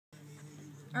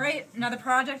Alright, another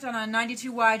project on a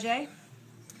 92YJ.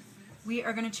 We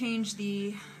are going to change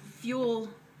the fuel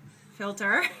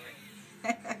filter.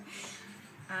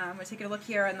 We're taking a look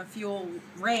here on the fuel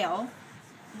rail.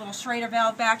 A little Schrader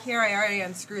valve back here. I already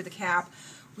unscrewed the cap.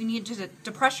 We need to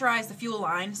depressurize the fuel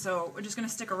line, so we're just going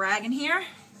to stick a rag in here,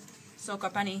 soak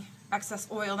up any excess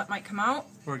oil that might come out.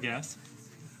 Or gas.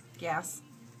 Gas.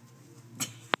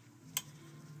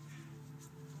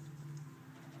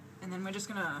 And then we're just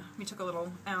gonna, we took a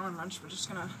little Allen wrench, we're just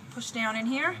gonna push down in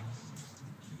here.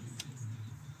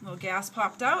 A little gas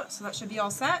popped out, so that should be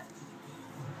all set.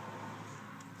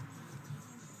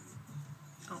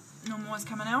 Oh, no more is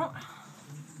coming out.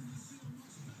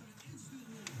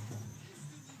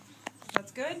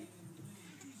 That's good.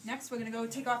 Next we're gonna go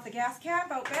take off the gas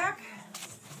cap out back.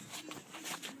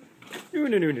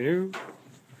 No.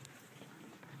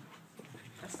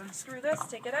 Just unscrew this,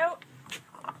 take it out.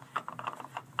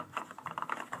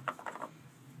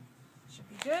 Should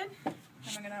be good. Then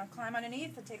we're going to climb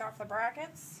underneath and take off the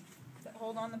brackets that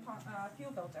hold on the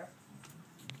fuel filter.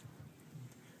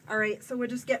 Alright, so we're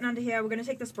just getting under here. We're going to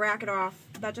take this bracket off.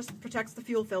 That just protects the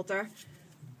fuel filter.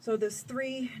 So there's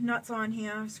 3 nuts on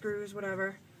here, screws,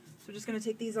 whatever. So we're just going to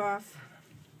take these off.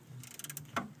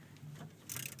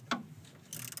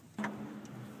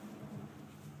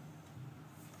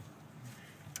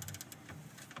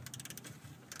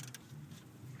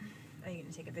 Are you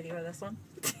going to take a video of this one?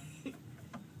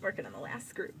 Working on the last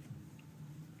screw.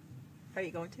 Are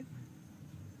you going to?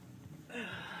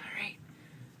 Alright.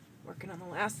 Working on the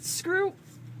last screw.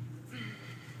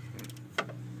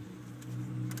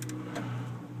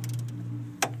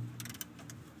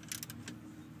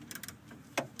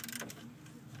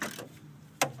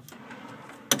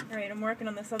 Alright, I'm working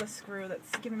on this other screw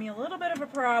that's giving me a little bit of a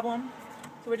problem.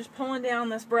 So we're just pulling down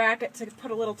this bracket to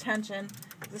put a little tension.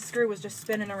 The screw was just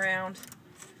spinning around.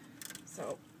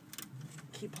 So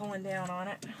keep pulling down on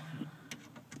it.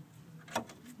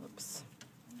 Whoops.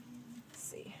 Let's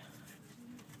see.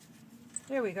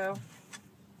 There we go.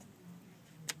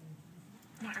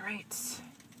 Alright.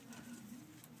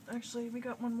 Actually, we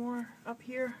got one more up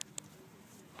here.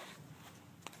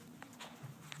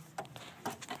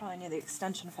 Probably need the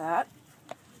extension for that.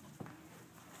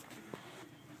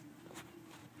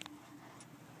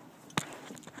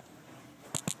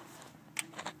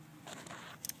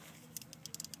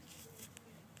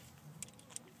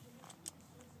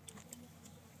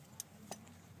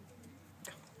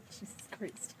 Jesus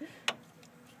Christ.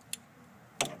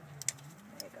 There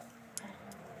you go.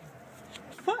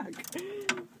 Fuck.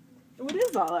 What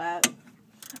is all that?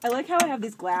 I like how I have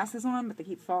these glasses on, but they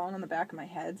keep falling on the back of my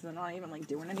head, so they're not even like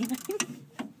doing anything.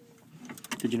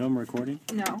 Did you know I'm recording?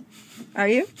 No. Are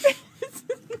you?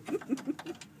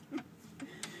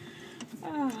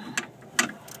 Oh.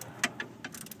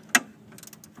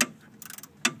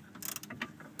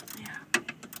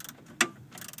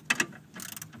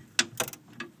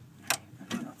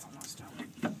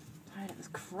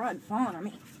 Crud falling on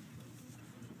me.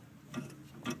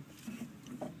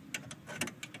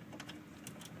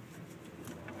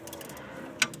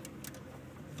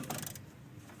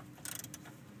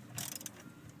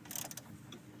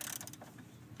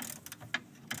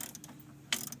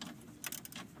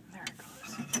 There it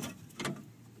goes.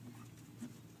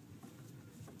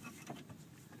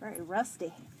 Very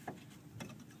rusty.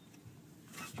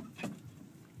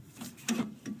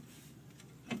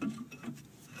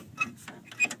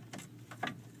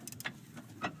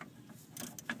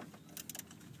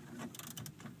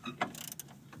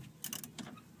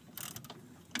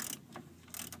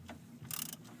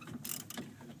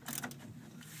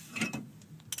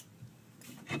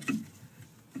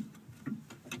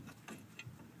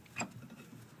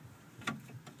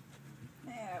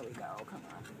 There we go, come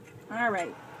on.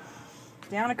 Alright,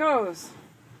 down it goes.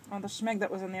 Oh, the schmeg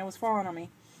that was in there was falling on me.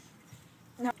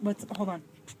 No, hold on.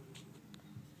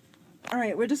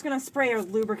 Alright, we're just going to spray a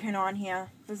lubricant on here.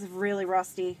 This is really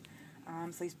rusty,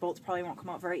 so these bolts probably won't come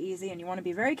out very easy, and you want to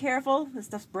be very careful. This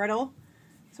stuff's brittle,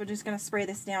 so we're just going to spray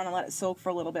this down and let it soak for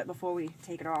a little bit before we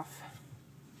take it off.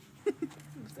 Is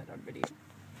that on video?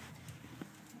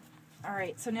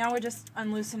 Alright, so now we're just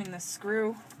unloosening this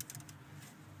screw.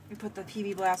 We put the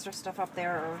PV blaster stuff up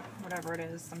there, or whatever it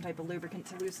is, some type of lubricant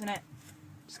to loosen it.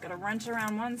 Just gotta wrench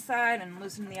around one side and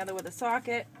loosen the other with a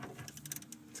socket.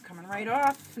 It's coming right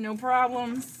off, no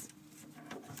problems.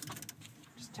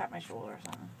 Just tap my shoulder or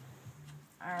something.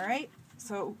 Alright,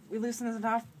 so we loosened this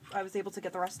enough. I was able to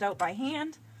get the rest out by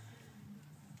hand.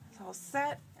 It's all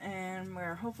set, and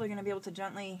we're hopefully going to be able to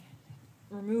gently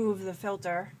remove the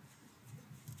filter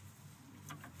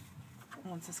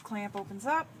once this clamp opens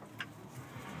up.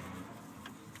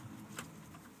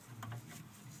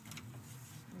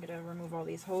 Gotta remove all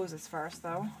these hoses first,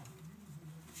 though.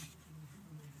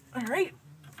 Alright,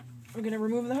 we're gonna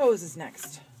remove the hoses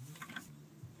next.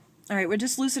 Alright, we're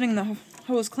just loosening the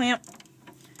hose clamp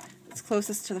that's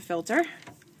closest to the filter.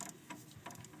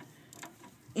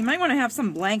 You might want to have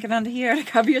some blanket under here to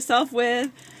cover yourself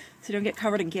with so you don't get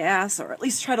covered in gas, or at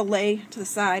least try to lay to the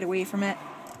side away from it.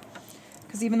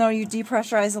 Because even though you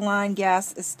depressurize the line,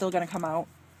 gas is still going to come out.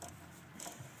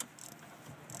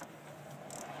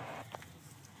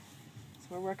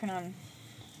 So we're working on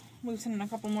loosening a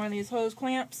couple more of these hose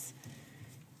clamps,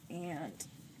 and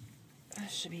that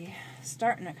should be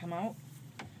starting to come out.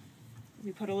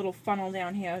 We put a little funnel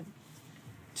down here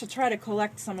to try to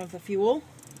collect some of the fuel.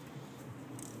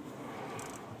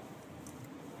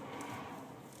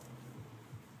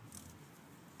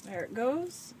 There it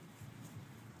goes.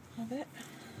 A bit.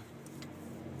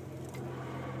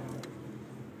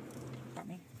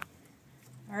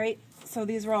 Alright, so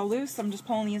these are all loose. I'm just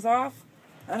pulling these off.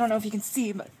 I don't know if you can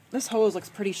see, but this hose looks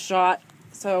pretty shot,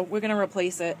 so we're going to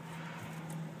replace it.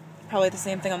 Probably the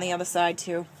same thing on the other side,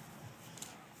 too.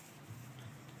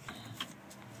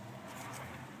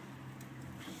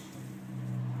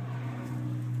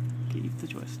 Keep the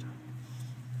twist.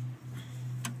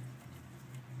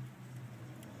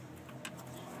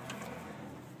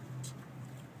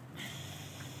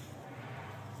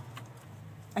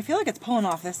 I feel like it's pulling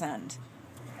off this end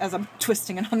as I'm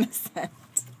twisting it on this end.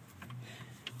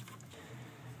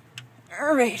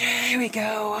 Alright, here we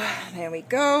go. There we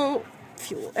go.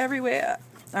 Fuel everywhere.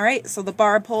 Alright, so the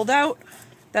bar pulled out.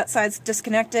 That side's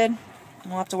disconnected.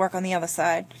 We'll have to work on the other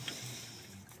side.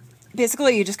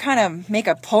 Basically, you just kind of make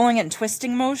a pulling and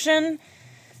twisting motion.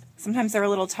 Sometimes they're a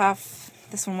little tough.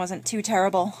 This one wasn't too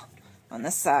terrible on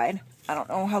this side. I don't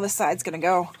know how this side's going to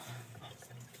go.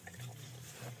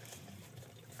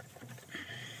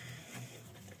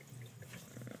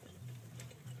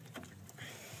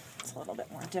 A little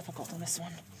bit more difficult on this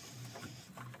one.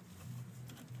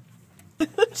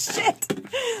 Shit!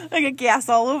 I got gas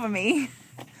all over me.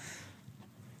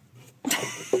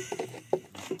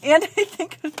 And I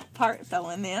think a part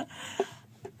fell in there.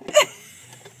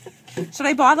 Should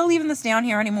I bother leaving this down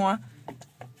here anymore?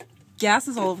 Gas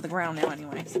is all over the ground now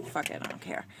anyway, so fuck it, I don't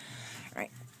care.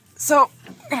 Alright, so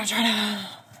I'm gonna try to...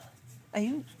 Are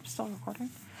you still recording?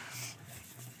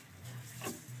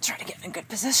 Try to get in a good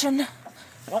position.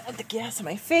 I don't want the gas in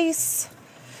my face.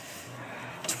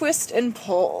 Twist and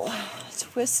pull.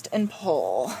 Twist and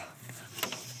pull.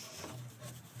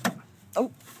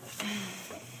 Oh.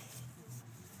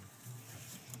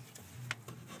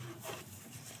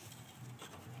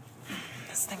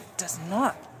 This thing does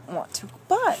not want to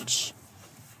budge.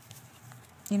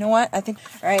 You know what? I think...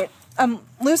 Alright, I'm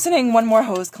loosening one more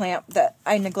hose clamp that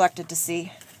I neglected to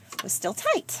see. It was still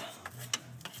tight.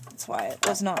 That's why it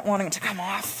was not wanting to come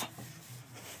off.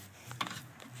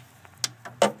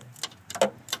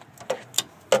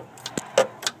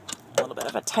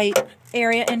 Of a tight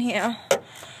area in here.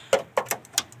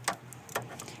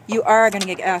 You are going to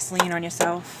get gasoline on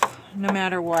yourself, no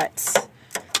matter what.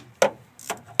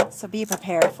 So be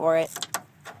prepared for it.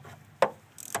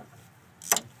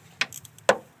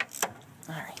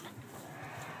 Alright.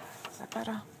 Is that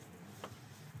better?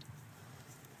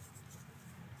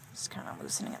 Just kind of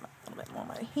loosening it a little bit more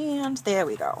with my hand. There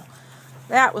we go.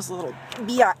 That was a little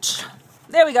biatch.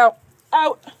 There we go.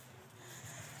 Out.